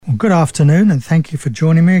Well, good afternoon, and thank you for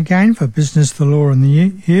joining me again for Business, the Law and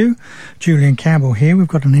the You. Julian Campbell here. We've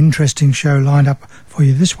got an interesting show lined up for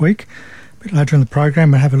you this week. A bit later in the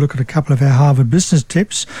program, we'll have a look at a couple of our Harvard business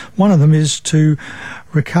tips. One of them is to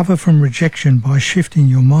recover from rejection by shifting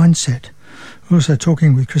your mindset. We're also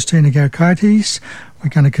talking with Christina Garikotis. We're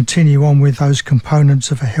going to continue on with those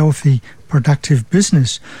components of a healthy, productive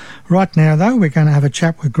business. Right now, though, we're going to have a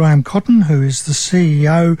chat with Graham Cotton, who is the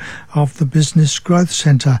CEO of the Business Growth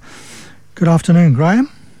Centre. Good afternoon, Graham.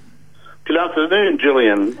 Good afternoon,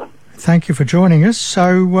 Julian. Thank you for joining us.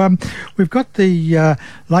 So we've got the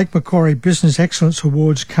Lake Macquarie Business Excellence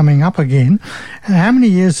Awards coming up again. How many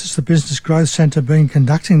years has the Business Growth Centre been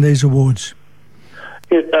conducting these awards?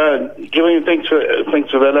 Julian, thanks for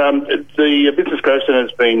that. The Business Growth Centre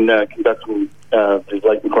has been conducting the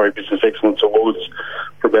Lake Macquarie Business Excellence Awards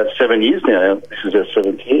for about 7 years now. This is our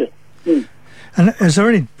 7th year. And is there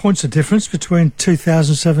any points of difference between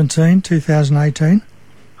 2017, 2018?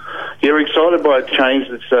 Yeah, we're excited by a change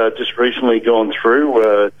that's just recently gone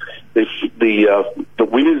through. The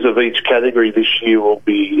winners of each category this year will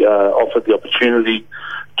be offered the opportunity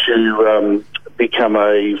to become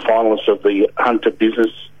a finalist of the Hunter Business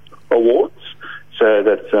Awards. So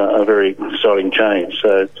that's a very exciting change.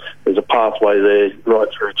 So there's a pathway there right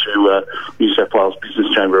through to New South Wales Business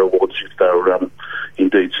Chamber Awards if they're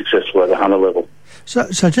indeed successful at the Hunter level.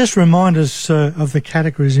 So just remind us of the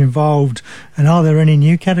categories involved, and are there any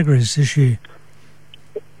new categories this year?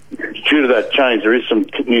 Due to that change, there is some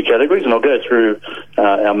new categories, and I'll go through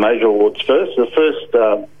our major awards first.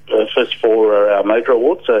 The first four are our major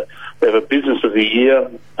awards. So we have a Business of the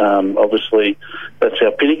Year. Obviously, that's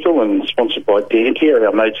our pinnacle and sponsored by Dancare,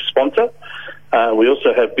 our major sponsor. We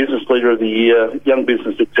also have Business Leader of the Year, Young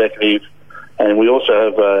Business Executive, and we also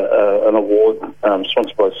have an award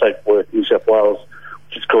sponsored by Safe Work New South Wales,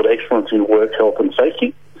 which is called Excellence in Work, Health and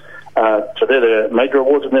Safety. So they're the major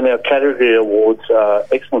awards, and then our category awards are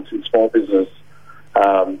Excellence in Small Business,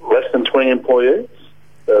 less than 20 employees.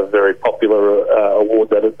 A very popular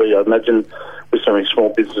award that would be, I imagine, with so many small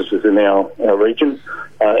businesses in our region.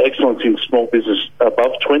 Excellence in Small Business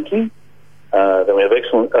above 20. Then we have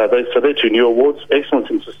Excellence, so they're two new awards. Excellence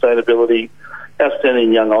in Sustainability,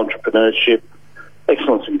 Outstanding Young Entrepreneurship,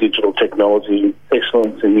 Excellence in Digital Technology,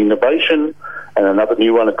 Excellence in Innovation, and another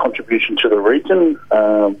new one, a Contribution to the Region.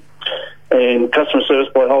 And Customer Service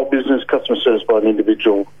by Whole Business, Customer Service by an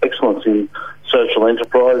Individual, Excellence in Social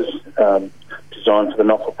Enterprise, designed for the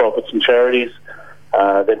not-for-profits and charities.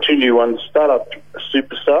 Then two new ones, Startup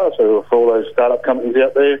Superstar, so for all those startup companies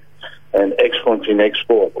out there, and Excellence in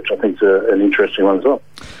Export, which I think is an interesting one as well.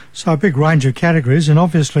 So a big range of categories, and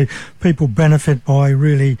obviously people benefit by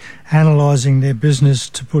really analysing their business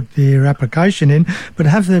to put their application in, but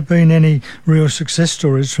have there been any real success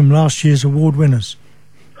stories from last year's award winners?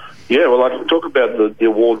 Yeah, well, I can talk about the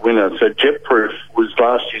award winner. So JetProof was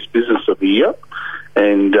last year's Business of the Year,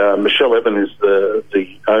 and Michelle Evan is the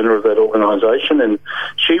owner of that organisation, and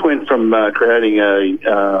she went from creating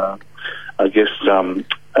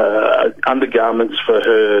undergarments for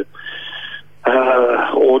her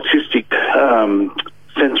autistic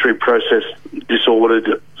sensory process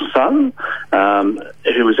disordered son,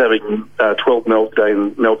 who was having 12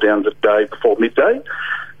 meltdowns a day before midday.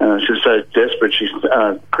 She was so desperate she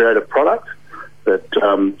created a product that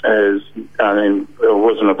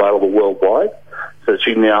wasn't available worldwide. So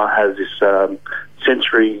she now has this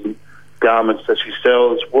sensory garments that she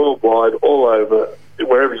sells worldwide, all over,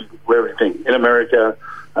 wherever you think, in America,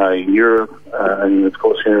 in Europe, and of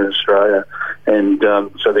course here in Australia. And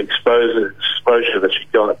so the exposure that she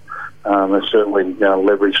got has certainly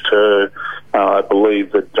leveraged her. I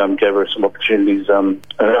believe that gave her some opportunities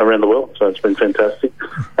around the world. So it's been fantastic.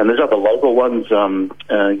 And there's other local ones.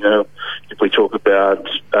 If we talk about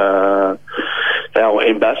our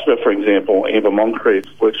ambassador, for example, Amber Moncrief,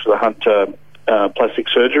 works for the Hunter Plastic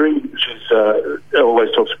Surgery. She's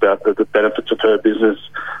always talks about the benefits of her business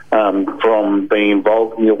from being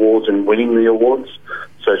involved in the awards and winning the awards.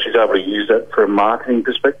 So she's able to use that from a marketing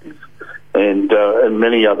perspective. And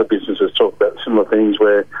many other businesses talk about similar things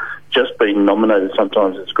where just being nominated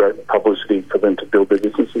sometimes is great publicity for them to build their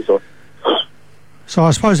businesses on. So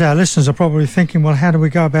I suppose our listeners are probably thinking, well, how do we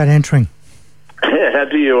go about entering? Yeah, how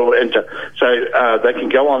do you enter? So they can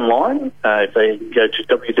go online. If they go to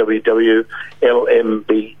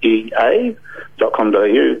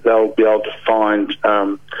www.lmbea.com.au, they'll be able to find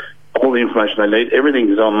all the information they need. Everything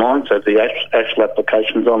is online, so the actual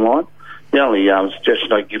application is online. The only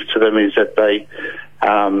suggestion I give to them is that they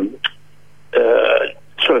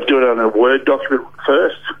sort of do it on a Word document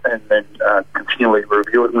first and then continually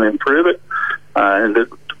review it and improve it. And the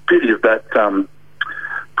beauty of that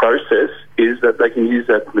process is that they can use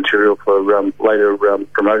that material for later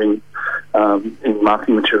promoting in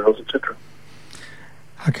marketing materials, etc.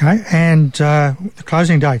 Okay, and the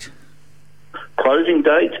closing date? Closing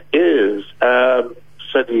date is where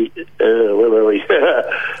were we?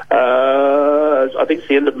 I think it's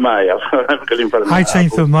the end of May. I haven't got it in front of me.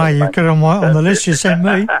 18th of May. You've got it on the list you sent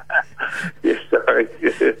me. Yes, sorry.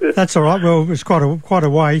 That's all right. Well, it's quite a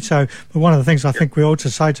way. So, but one of the things I think we ought to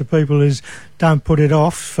say to people is, don't put it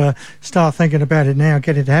off. Start thinking about it now.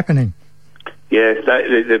 Get it happening. Yeah,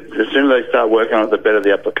 the sooner they start working on it, the better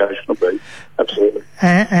the application will be. Absolutely.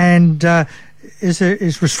 And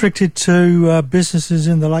is restricted to businesses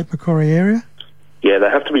in the Lake Macquarie area? Yeah, they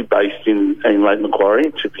have to be based in Lake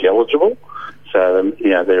Macquarie to be eligible. So,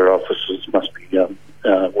 their offices must be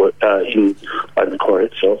in Lake Macquarie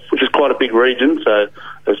itself, which is quite a big region. So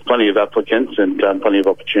there's plenty of applicants and plenty of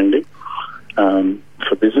opportunity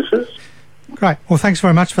for businesses. Great. Well, thanks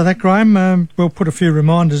very much for that, Graham. We'll put a few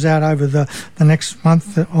reminders out over the next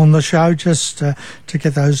month on the show just to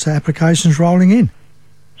get those applications rolling in.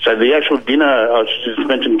 So the actual dinner, I should just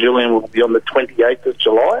mention, Julian, will be on the 28th of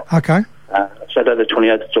July. Okay. Saturday the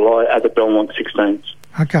 28th of July at the Belmont 16s.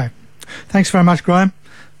 Okay. Thanks very much, Graham.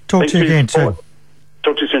 Talk to you again soon.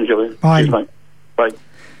 Talk to you soon, Julian. Bye. Cheers, mate. Bye.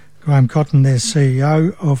 Graham Cotton, their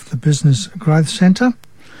CEO of the Business Growth Centre.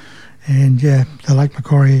 And, the Lake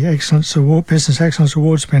Macquarie Excellence Award, Business Excellence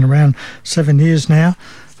Award's been around 7 years now.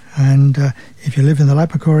 And if you live in the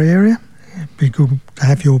Lake Macquarie area, it'd be good to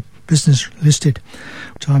have your business listed.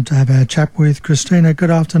 Time to have our chat with Christina. Good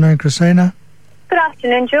afternoon, Christina. Good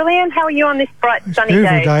afternoon, Julian. How are you on this bright, sunny day? It's a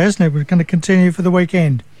beautiful day, isn't it? We're going to continue for the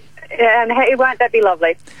weekend. And won't that be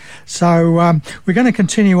lovely? So we're going to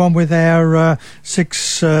continue on with our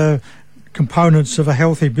 6 components of a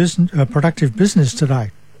healthy business, productive business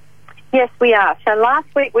today. Yes, we are. So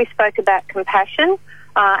last week we spoke about compassion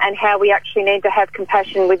and how we actually need to have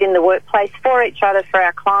compassion within the workplace for each other, for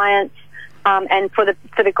our clients, and for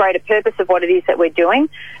the greater purpose of what it is that we're doing.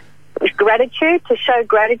 Gratitude, to show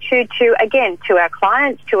gratitude to our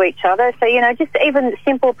clients, to each other. So, just even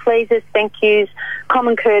simple pleases, thank yous,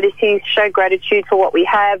 common courtesies, show gratitude for what we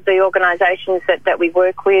have, the organisations that we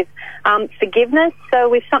work with. Forgiveness,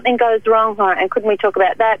 so if something goes wrong, and couldn't we talk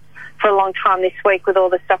about that for a long time this week with all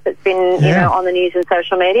the stuff that's been, on the news and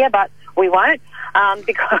social media, but we won't.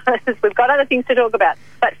 Because we've got other things to talk about.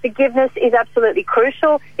 But forgiveness is absolutely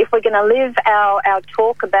crucial if we're going to live our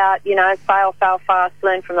talk about, fail fast,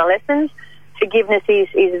 learn from the lessons. Forgiveness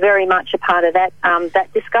is very much a part of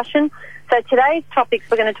that discussion. So today's topics,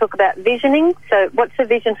 we're going to talk about visioning. So what's the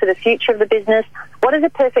vision for the future of the business? What does a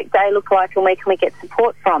perfect day look like, and where can we get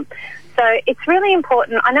support from? So it's really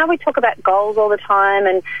important. I know we talk about goals all the time,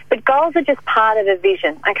 but goals are just part of a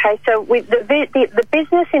vision. Okay, so with the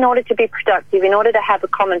business, in order to be productive, in order to have a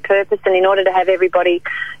common purpose, and in order to have everybody,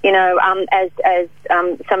 as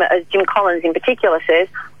Jim Collins in particular says,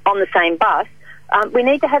 on the same bus, we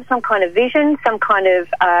need to have some kind of vision, some kind of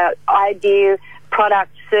idea,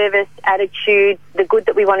 product, service, attitude, the good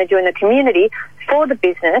that we want to do in the community for the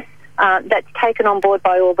business. That's taken on board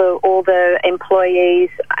by all the employees,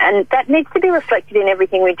 and that needs to be reflected in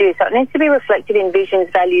everything we do. So it needs to be reflected in visions,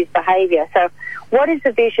 values, behaviour. So what is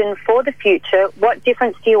the vision for the future? What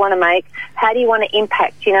difference do you want to make? How do you want to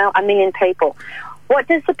impact, 1 million people? What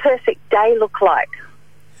does the perfect day look like?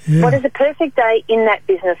 Yeah. What does a perfect day in that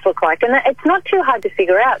business look like? And it's not too hard to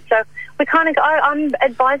figure out. So we kind of I'm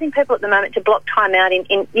advising people at the moment to block time out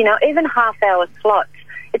in even half-hour slots.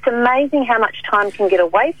 It's amazing how much time can get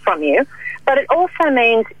away from you, but it also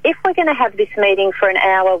means if we're going to have this meeting for an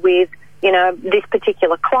hour with, this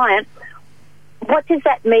particular client, what does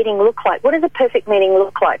that meeting look like? What does a perfect meeting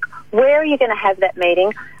look like? Where are you going to have that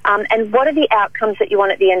meeting? And what are the outcomes that you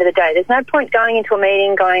want at the end of the day? There's no point going into a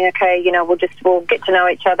meeting going, okay, we'll get to know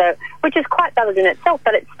each other, which is quite valid in itself,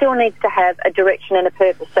 but it still needs to have a direction and a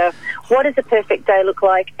purpose. So what does a perfect day look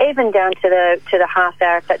like, even down to the half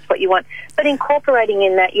hour, if that's what you want? But incorporating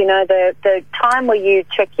in that, the time where you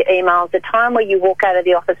check your emails, the time where you walk out of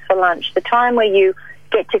the office for lunch, the time where you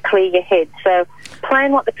get to clear your head. So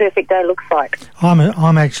plan what the perfect day looks like.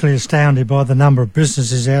 I'm actually astounded by the number of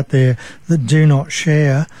businesses out there that do not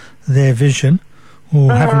share their vision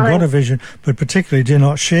or haven't got a vision, but particularly do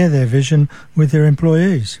not share their vision with their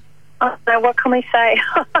employees. Oh, no, what can we say?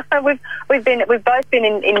 We've both been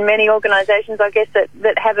in many organisations, I guess,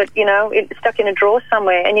 that have it, stuck in a drawer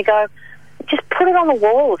somewhere, and you go, just put it on the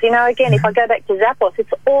walls. You know, again, if I go back to Zappos,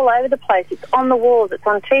 it's all over the place. It's on the walls. It's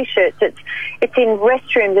on T-shirts. It's in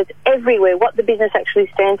restrooms. It's everywhere. What the business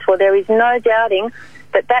actually stands for. There is no doubting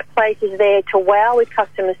that place is there to wow with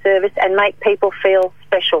customer service and make people feel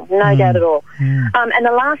special. No doubt at all. And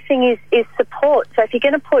the last thing is support. So if you're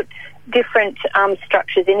going to put different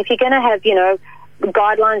structures in, if you're going to have, you know,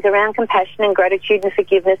 guidelines around compassion and gratitude and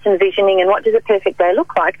forgiveness and visioning and what does a perfect day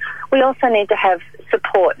look like, we also need to have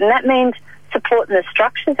support. And that means support in the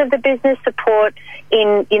structures of the business, support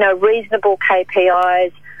in, you know, reasonable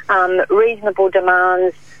KPIs, reasonable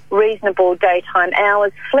demands, reasonable daytime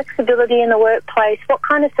hours, flexibility in the workplace. What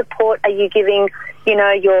kind of support are you giving, you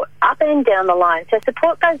know, your up and down the line? So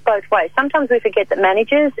support goes both ways. Sometimes we forget that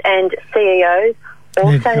managers and CEOs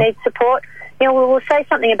also need support. You know, we'll say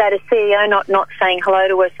something about a CEO not saying hello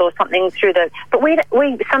to us or something through the... But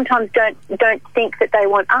we sometimes don't think that they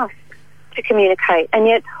want us to communicate. And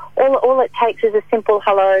yet all it takes is a simple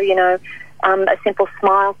hello, you know, a simple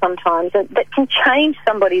smile sometimes that can change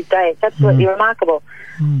somebody's day. It's absolutely remarkable.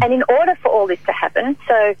 And in order for all this to happen,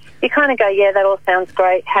 so you kind of go, yeah, that all sounds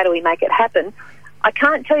great. How do we make it happen? I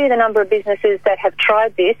can't tell you the number of businesses that have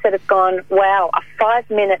tried this, that have gone, wow, a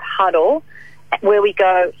 5-minute huddle where we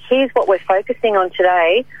go, here's what we're focusing on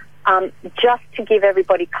today, just to give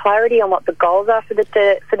everybody clarity on what the goals are for the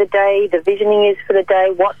day, the visioning is for the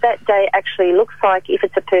day, what that day actually looks like if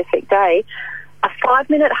it's a perfect day. A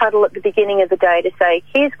 5-minute huddle at the beginning of the day to say,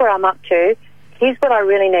 here's where I'm up to, here's what I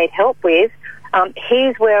really need help with,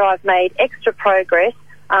 here's where I've made extra progress,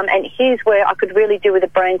 and here's where I could really do with a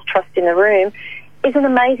brain's trust in the room, is an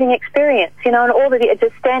amazing experience, you know. And it's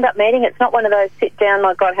a stand-up meeting. It's not one of those sit down,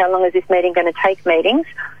 my God, how long is this meeting going to take meetings.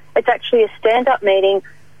 It's actually a stand-up meeting,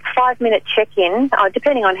 5-minute check-in,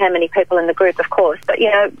 depending on how many people in the group, of course, but,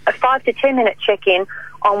 you know, a 5 to 10 minute check-in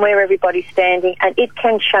on where everybody's standing, and it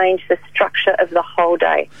can change the structure of the whole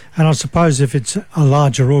day. And I suppose if it's a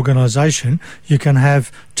larger organisation, you can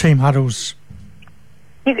have team huddles.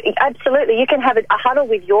 Absolutely. You can have a huddle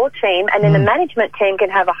with your team, and then the management team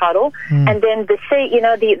can have a huddle, and then the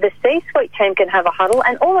C-suite team can have a huddle,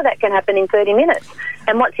 and all of that can happen in 30 minutes.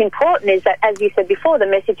 And what's important is that, as you said before, the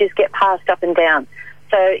messages get passed up and down.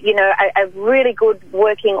 So, you know, a really good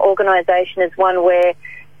working organisation is one where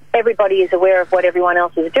everybody is aware of what everyone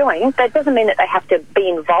else is doing. That doesn't mean that they have to be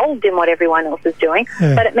involved in what everyone else is doing,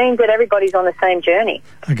 but it means that everybody's on the same journey.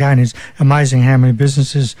 Again, it's amazing how many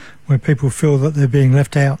businesses where people feel that they're being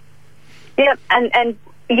left out. Yeah, and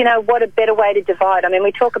you know, what a better way to divide. I mean,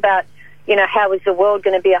 we talk about, you know, how is the world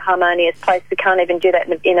going to be a harmonious place? We can't even do that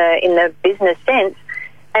in the business sense.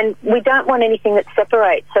 And we don't want anything that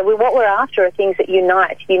separates. So what we're after are things that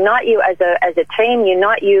unite you as a team,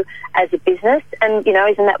 unite you as a business. And, you know,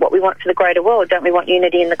 isn't that what we want for the greater world? Don't we want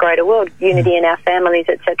unity in the greater world, unity in our families,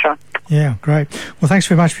 etc.? Yeah, great. Well, thanks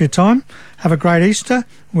very much for your time. Have a great Easter.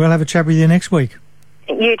 We'll have a chat with you next week.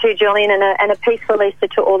 You too, Julian, and a peaceful Easter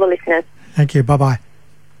to all the listeners. Thank you. Bye-bye.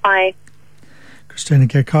 Bye. Christina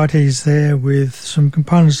Gerkite is there with some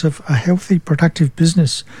components of a healthy, productive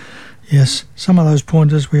business. Yes, some of those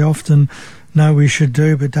pointers we often know we should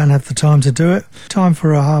do but don't have the time to do it. Time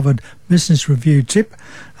for a Harvard Business Review tip,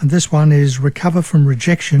 and this one is recover from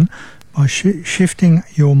rejection by shifting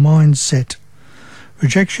your mindset.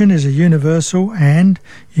 Rejection is a universal and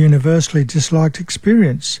universally disliked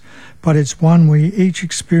experience, but it's one we each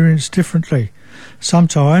experience differently.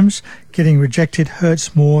 Sometimes getting rejected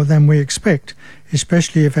hurts more than we expect,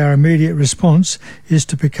 especially if our immediate response is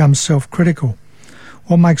to become self-critical.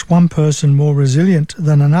 What makes one person more resilient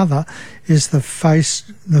than another is the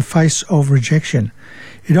face of rejection.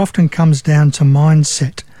 It often comes down to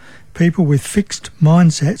mindset. People with fixed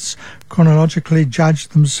mindsets chronologically judge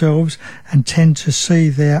themselves and tend to see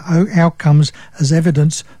their outcomes as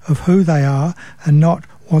evidence of who they are and not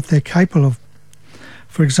what they're capable of.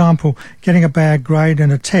 For example, getting a bad grade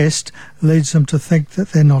in a test leads them to think that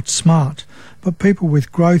they're not smart. But people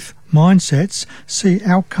with growth mindsets see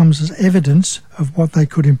outcomes as evidence of what they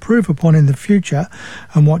could improve upon in the future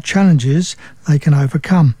and what challenges they can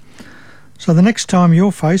overcome. So the next time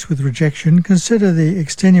you're faced with rejection, consider the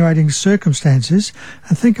extenuating circumstances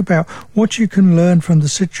and think about what you can learn from the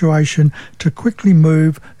situation to quickly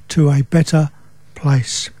move to a better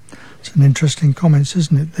place. It's an interesting comments,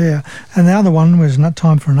 isn't it, there? And the other one was not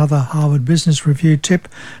time for another Harvard Business Review tip.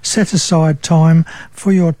 Set aside time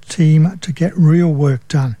for your team to get real work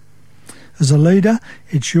done. As a leader,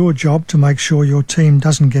 it's your job to make sure your team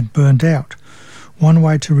doesn't get burned out. One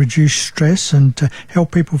way to reduce stress and to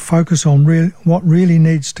help people focus on what really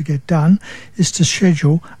needs to get done is to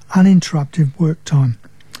schedule uninterrupted work time.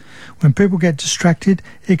 When people get distracted,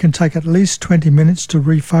 it can take at least 20 minutes to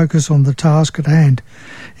refocus on the task at hand.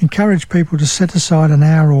 Encourage people to set aside an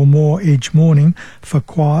hour or more each morning for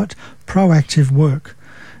quiet, proactive work.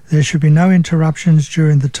 There should be no interruptions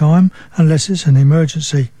during the time unless it's an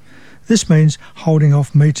emergency. This means holding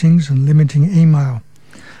off meetings and limiting email.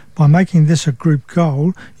 By making this a group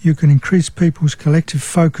goal, you can increase people's collective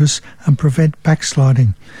focus and prevent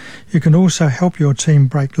backsliding. You can also help your team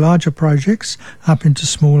break larger projects up into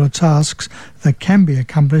smaller tasks that can be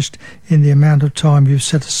accomplished in the amount of time you've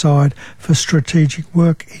set aside for strategic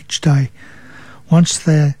work each day. Once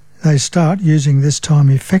they start using this time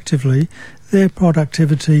effectively, their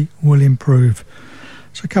productivity will improve.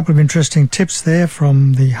 So a couple of interesting tips there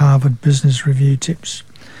from the Harvard Business Review tips.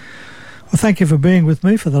 Well, thank you for being with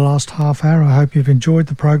me for the last half hour. I hope you've enjoyed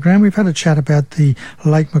the program. We've had a chat about the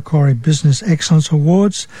Lake Macquarie Business Excellence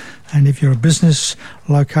Awards, and if you're a business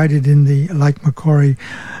located in the Lake Macquarie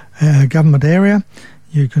government area,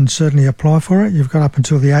 you can certainly apply for it. You've got up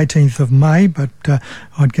until the 18th of May, but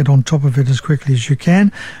I'd get on top of it as quickly as you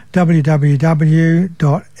can.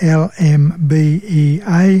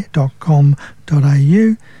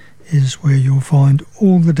 www.lmbea.com.au is where you'll find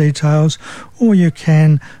all the details, or you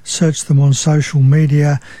can search them on social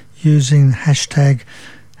media using hashtag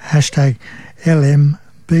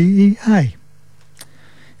LMBEA.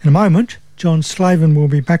 In a moment, John Slavin will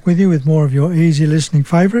be back with you with more of your easy listening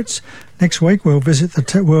favourites. Next week, we'll visit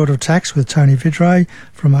the world of tax with Tony Vidray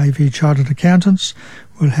from AV Chartered Accountants.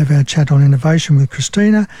 We'll have our chat on innovation with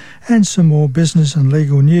Christina and some more business and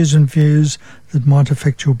legal news and views that might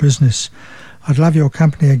affect your business. I'd love your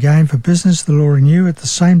company again for Business, the Law and You at the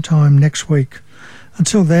same time next week.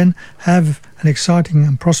 Until then, have an exciting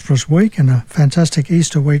and prosperous week and a fantastic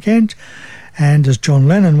Easter weekend. And as John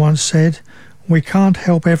Lennon once said, we can't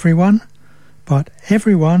help everyone, but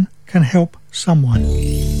everyone can help someone.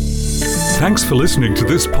 Thanks for listening to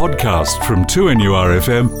this podcast from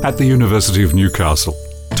 2NURFM at the University of Newcastle.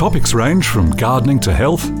 Topics range from gardening to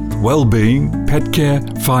health, well-being, pet care,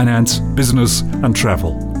 finance, business and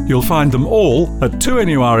travel. You'll find them all at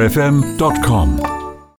 2NURFM.com.